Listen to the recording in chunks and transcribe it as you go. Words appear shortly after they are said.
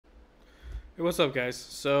Hey, what's up, guys?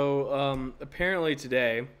 So, apparently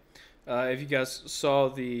today, if you guys saw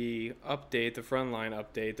the update, the frontline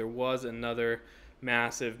update, there was another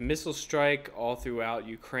massive missile strike all throughout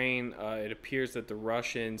Ukraine. It appears that the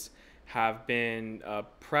Russians have been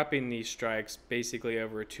prepping these strikes basically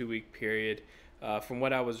over a 2 week period. From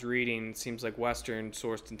what I was reading, it seems like Western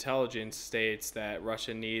sourced intelligence states that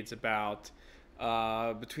Russia needs about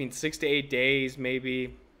between 6 to 8 days,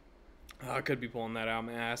 maybe. I could be pulling that out of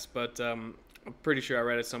my ass, but I'm pretty sure I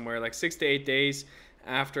read it somewhere. Like 6 to 8 days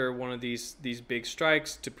after one of these big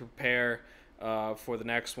strikes to prepare for the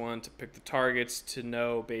next one, to pick the targets, to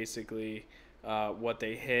know basically what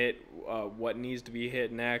they hit, what needs to be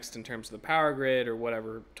hit next in terms of the power grid or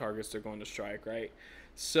whatever targets they're going to strike. Right.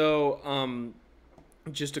 So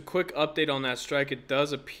just a quick update on that strike. It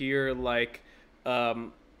does appear like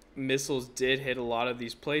missiles did hit a lot of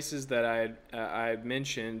these places that I had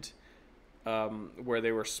mentioned, where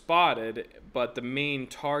they were spotted, but the main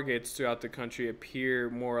targets throughout the country appear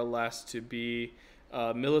more or less to be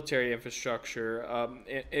military infrastructure,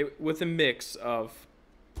 with a mix of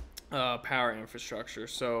power infrastructure.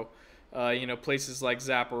 So, places like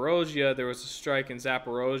Zaporozhye, there was a strike in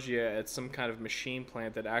Zaporozhye at some kind of machine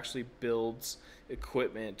plant that actually builds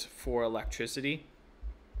equipment for electricity.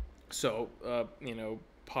 So,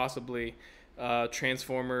 possibly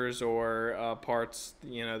transformers or parts,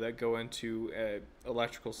 that go into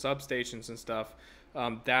electrical substations and stuff.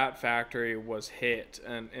 That factory was hit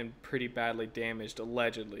and pretty badly damaged,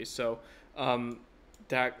 allegedly. So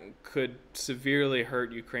that could severely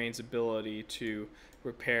hurt Ukraine's ability to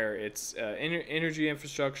repair its energy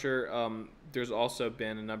infrastructure. There's also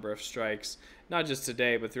been a number of strikes, not just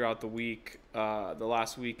today, but throughout the week, the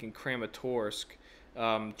last week in Kramatorsk,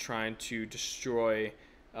 trying to destroy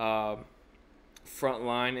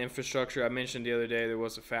frontline infrastructure. I mentioned the other day there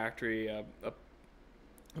was a factory, I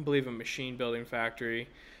believe a machine building factory,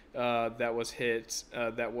 that was hit,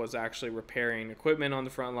 that was actually repairing equipment on the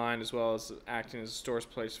front line as well as acting as a storage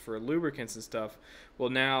place for lubricants and stuff. Well,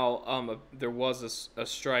 now there was a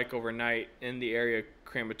strike overnight in the area of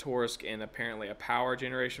Kramatorsk, and apparently a power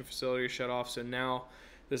generation facility shut off. So now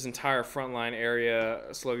this entire frontline area,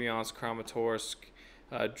 Slovyansk, Kramatorsk,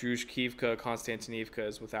 Druzhkivka, Konstantinivka,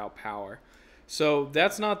 is without power. So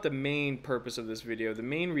that's not the main purpose of this video. The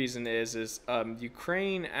main reason is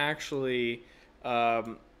Ukraine actually,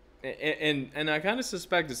 and I kind of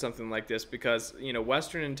suspected something like this because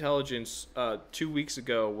Western intelligence 2 weeks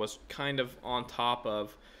ago was kind of on top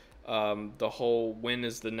of the whole when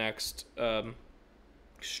is the next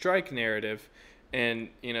strike narrative, and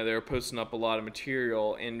they were posting up a lot of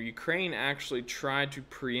material, and Ukraine actually tried to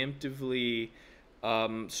preemptively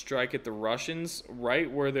strike at the Russians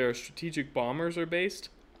right where their strategic bombers are based.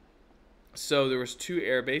 So there was two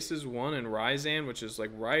air bases, one in Ryazan, which is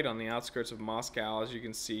like right on the outskirts of Moscow, as you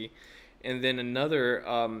can see, and then another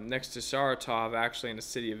next to Saratov, actually in the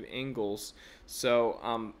city of Ingles. So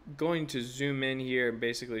I'm going to zoom in here and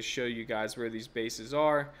basically show you guys where these bases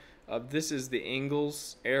are. This is the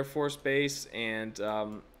Ingles Air Force Base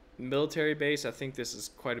and military base. I think this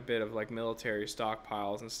is quite a bit of like military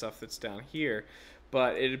stockpiles and stuff that's down here,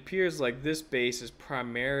 but it appears like this base is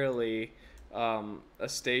primarily a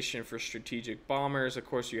station for strategic bombers. Of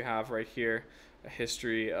course, you have right here a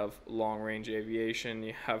history of long-range aviation.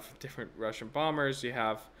 You have different Russian bombers. You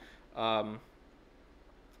have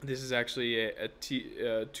this is actually a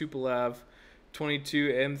Tupolev 22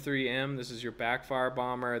 M3M. This is your backfire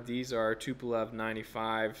bomber. These are Tupolev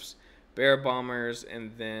 95s, Bear bombers,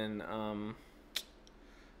 and then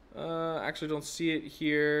actually don't see it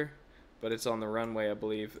here, but it's on the runway, I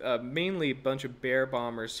believe. Mainly a bunch of Bear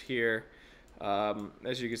bombers here.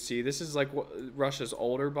 As you can see, this is like Russia's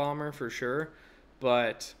older bomber for sure,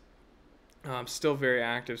 but still very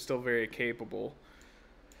active, still very capable.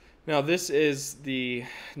 Now this is the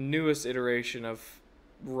newest iteration of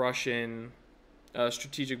Russian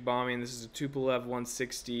strategic bombing. This is a Tupolev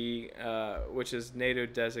 160, which is NATO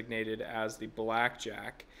designated as the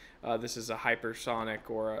Blackjack. This is a hypersonic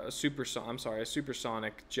or a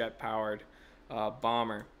supersonic jet-powered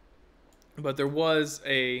bomber. But there was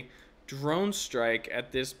a drone strike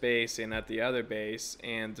at this base and at the other base,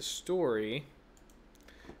 and the story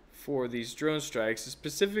for these drone strikes is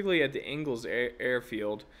specifically at the Ingles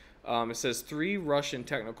airfield. It says 3 Russian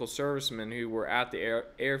technical servicemen who were at the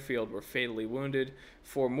airfield were fatally wounded.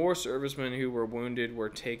 4 more servicemen who were wounded were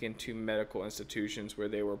taken to medical institutions where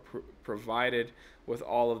they were provided with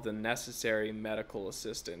all of the necessary medical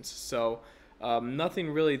assistance. So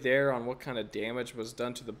nothing really there on what kind of damage was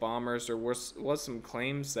done to the bombers. There was some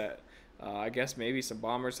claims that I guess maybe some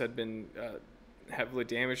bombers had been heavily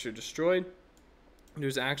damaged or destroyed.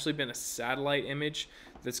 There's actually been a satellite image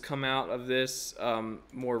that's come out of this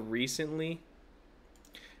more recently.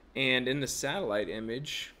 And in the satellite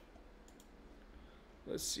image,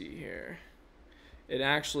 let's see here, it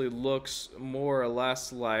actually looks more or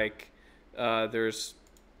less like there's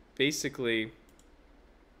basically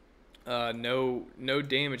no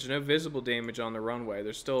damage, no visible damage on the runway.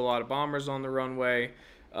 There's still a lot of bombers on the runway,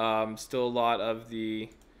 still a lot of the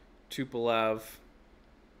Tupolev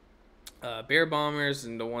Bear bombers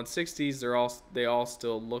and the 160s. They all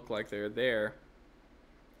still look like they're there.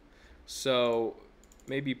 So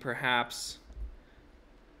maybe perhaps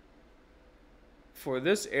for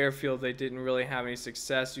this airfield they didn't really have any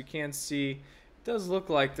success. You can see it does look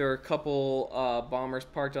like there are a couple bombers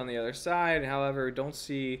parked on the other side. However, don't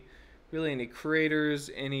see really any craters,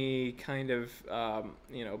 any kind of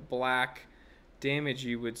black damage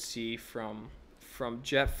you would see from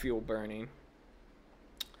jet fuel burning.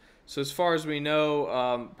 So as far as we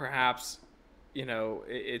know, perhaps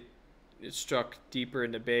it struck deeper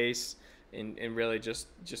into base and really just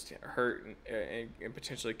hurt and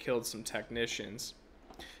potentially killed some technicians.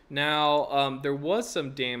 Now there was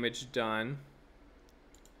some damage done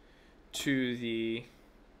to the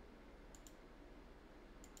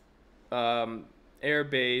air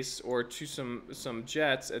base, or to some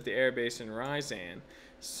jets at the air base in Ryazan.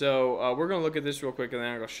 So we're going to look at this real quick, and then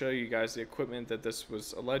I'm going to show you guys the equipment that this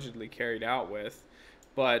was allegedly carried out with.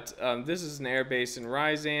 But this is an air base in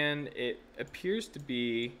Ryazan. It appears to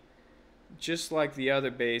be just like the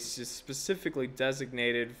other base, is specifically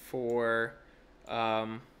designated for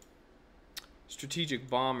strategic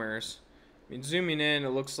bombers. I mean, zooming in, it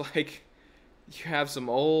looks like you have some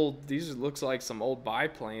old, these looks like some old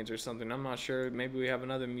biplanes or something. I'm not sure. Maybe we have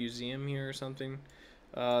another museum here or something.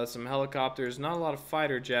 Some helicopters. Not a lot of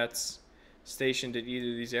fighter jets stationed at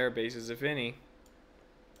either of these air bases, if any.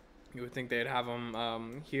 You would think they'd have them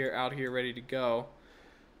out here ready to go.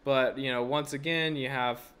 But, once again, you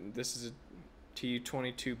have, this is a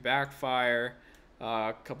Tu-22 backfire,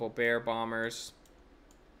 a couple Bear bombers,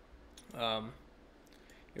 a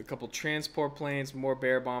couple transport planes, more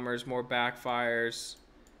Bear bombers, more backfires,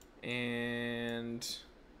 and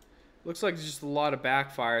looks like just a lot of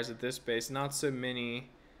backfires at this base. Not so many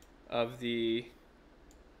of the...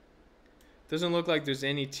 Doesn't look like there's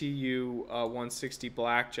any Tu-160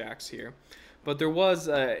 Blackjacks here. But there was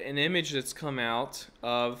an image that's come out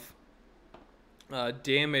of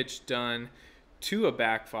damage done to a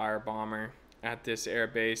backfire bomber at this air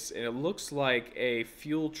base. And it looks like a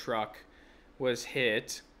fuel truck was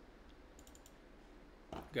hit.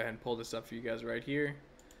 Go ahead and pull this up for you guys right here.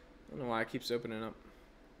 I don't know why it keeps opening up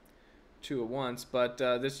two at once, but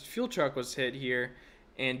this fuel truck was hit here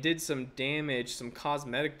and did some damage, some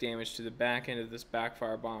cosmetic damage to the back end of this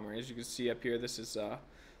backfire bomber. As you can see up here, this is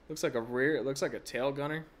looks like it looks like a tail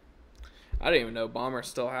gunner. I didn't even know bombers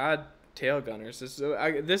still had tail gunners. This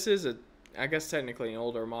is I guess technically an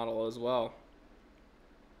older model as well.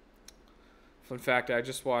 Fun fact, I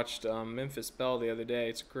just watched Memphis Belle the other day.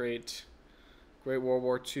 It's a great World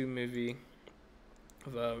War II movie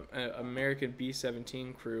of an American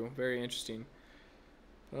B-17 crew. Very interesting.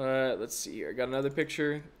 Let's see here. I got another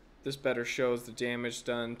picture. This better shows the damage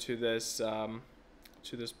done to this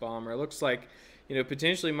bomber. It looks like,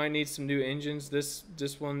 potentially might need some new engines. This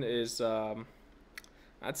one is I'd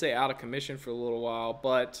say out of commission for a little while,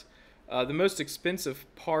 but the most expensive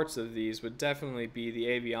parts of these would definitely be the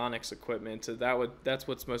avionics equipment. So that's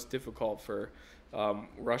what's most difficult for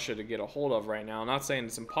Russia to get a hold of right now. I'm not saying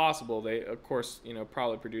it's impossible. They, of course,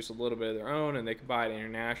 probably produce a little bit of their own, and they can buy it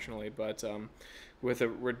internationally. But with a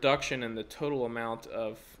reduction in the total amount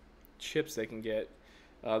of chips they can get,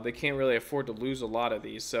 they can't really afford to lose a lot of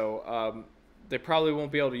these. So they probably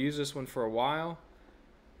won't be able to use this one for a while,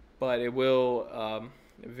 but it will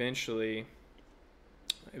eventually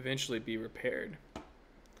be repaired.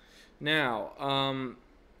 Now,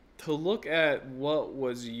 to look at what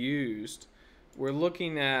was used, we're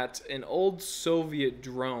looking at an old Soviet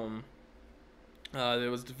drone that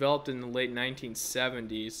was developed in the late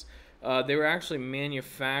 1970s. They were actually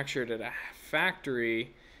manufactured at a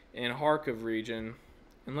factory in Kharkov region.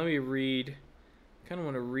 And let me read, kind of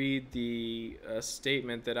want to read the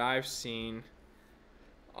statement that I've seen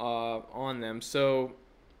on them. So,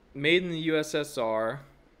 made in the USSR.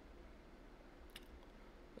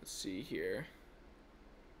 Let's see here.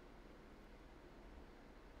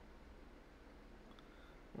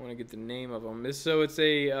 I want to get the name of them. So it's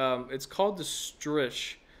it's called the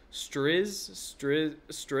Strig.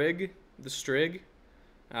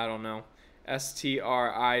 I don't know.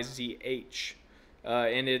 STRIZH.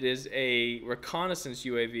 and it is a reconnaissance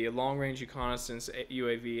UAV, a long-range reconnaissance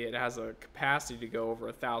UAV. It has a capacity to go over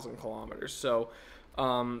 1,000 kilometers. So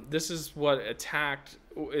this is what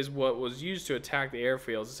was used to attack the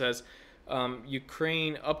airfields. It says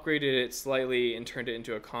Ukraine upgraded it slightly and turned it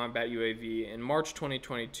into a combat UAV. In March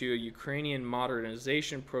 2022, a Ukrainian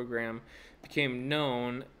modernization program became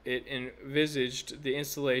known. It envisaged the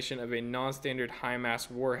installation of a non-standard high-mass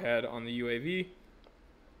warhead on the UAV.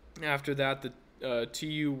 After that, the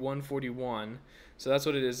Tu-141. So that's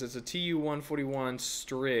what it is. It's a Tu-141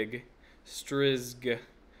 Strizg.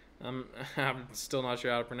 I'm still not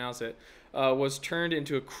sure how to pronounce it. Was turned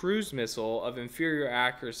into a cruise missile of inferior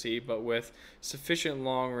accuracy, but with sufficient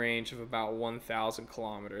long range of about 1,000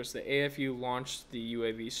 kilometers. The AFU launched the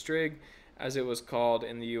UAV Strig, as it was called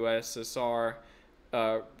in the USSR,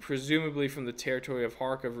 presumably from the territory of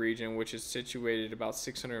Kharkov region, which is situated about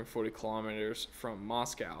 640 kilometers from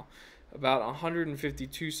Moscow. About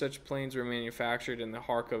 152 such planes were manufactured in the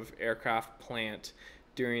Kharkov aircraft plant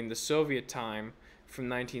during the Soviet time from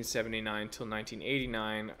 1979 till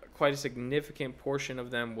 1989. Quite a significant portion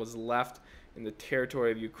of them was left in the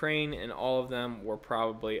territory of Ukraine, and all of them were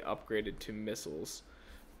probably upgraded to missiles.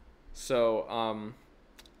 So,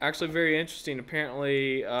 actually very interesting.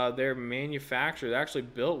 Apparently, they're manufactured, they're actually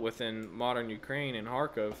built within modern Ukraine in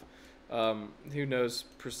Kharkov. Who knows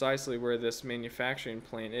precisely where this manufacturing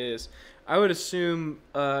plant is. I would assume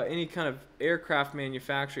any kind of aircraft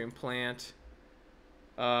manufacturing plant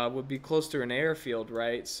would be close to an airfield,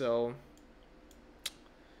 right? So,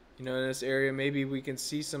 in this area, maybe we can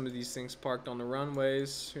see some of these things parked on the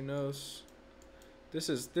runways. Who knows?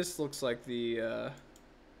 This looks like the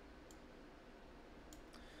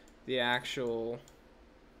actual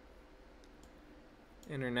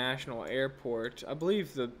international airport. I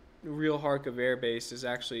believe the real Kharkov Air Base is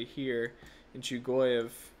actually here in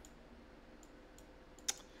Chugoyev.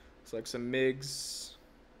 It's like some MiGs.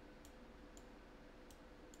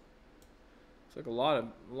 It's like a lot of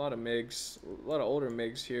MiGs, a lot of older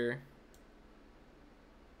MiGs here.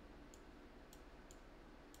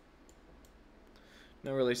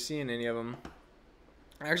 Not really seeing any of them.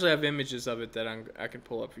 I actually have images of it that I can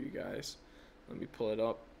pull up for you guys. Let me pull it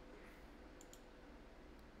up.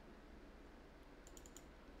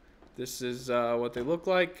 This is what they look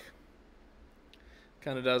like.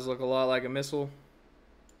 Kind of does look a lot like a missile.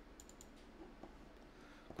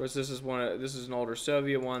 Of course, this is an older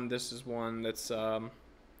Soviet one. This is one that's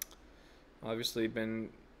obviously been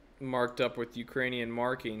marked up with Ukrainian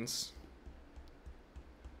markings.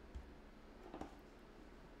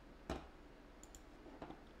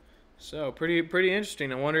 So pretty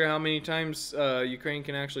interesting. I wonder how many times Ukraine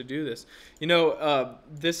can actually do this.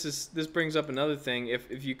 This brings up another thing.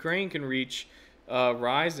 If Ukraine can reach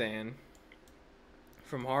Ryazan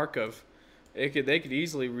from Kharkov, they could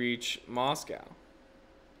easily reach Moscow.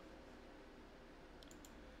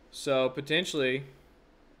 So potentially,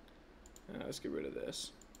 let's get rid of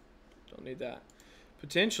this. Don't need that.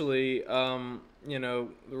 Potentially, the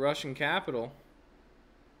Russian capital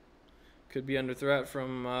could be under threat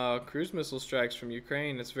from cruise missile strikes from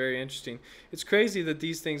Ukraine. It's very interesting. It's crazy that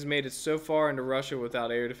these things made it so far into Russia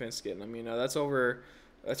without air defense getting them. That's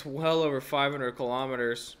well over 500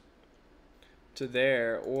 kilometers to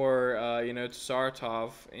there, or to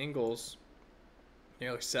Saratov, Ingles,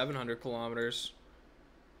 nearly 700 kilometers.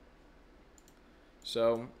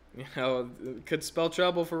 So, it could spell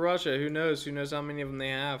trouble for Russia. Who knows? Who knows how many of them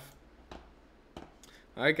they have?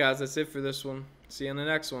 All right, guys, that's it for this one. See you on the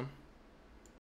next one.